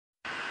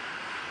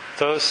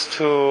those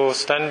two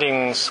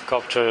standing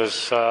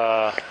sculptures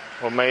were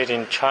made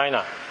in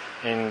China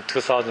in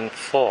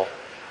 2004.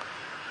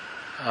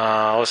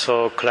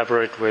 Also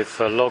collaborate with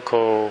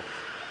local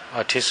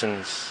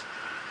artisans.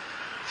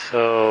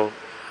 So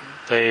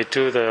they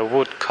do the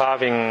wood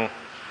carving,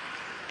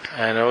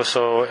 and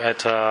also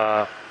at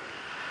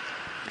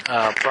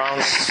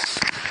Brown's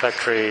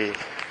factory,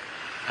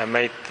 I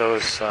made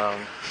those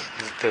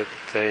the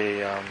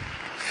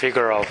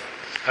figure of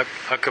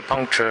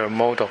acupuncture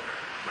model.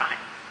 Right.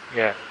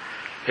 Yeah,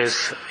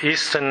 it's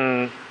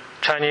Eastern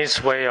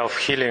Chinese way of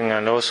healing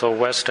and also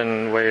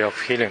Western way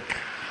of healing.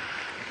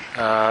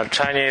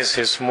 Chinese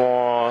is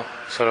more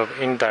sort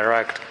of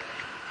indirect,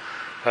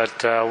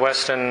 but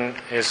Western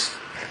is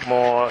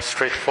more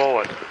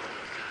straightforward.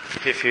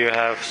 If you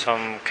have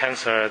some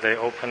cancer, they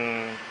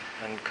open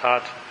and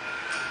cut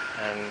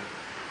and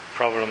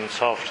problem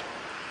solved.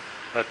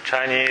 But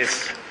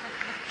Chinese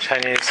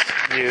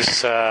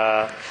use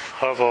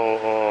herbal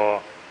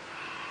or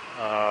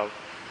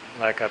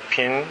like a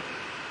pin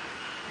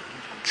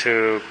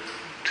to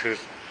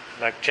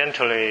like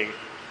gently,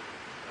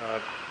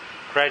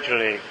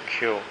 gradually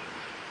cure,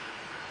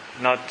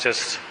 not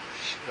just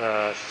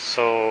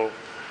so.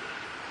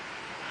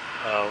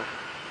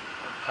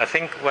 I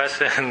think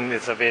Western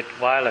is a bit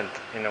violent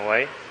in a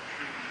way,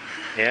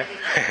 yeah,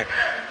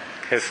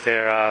 because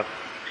there are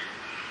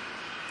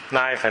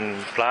knife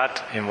and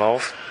blood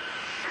involved.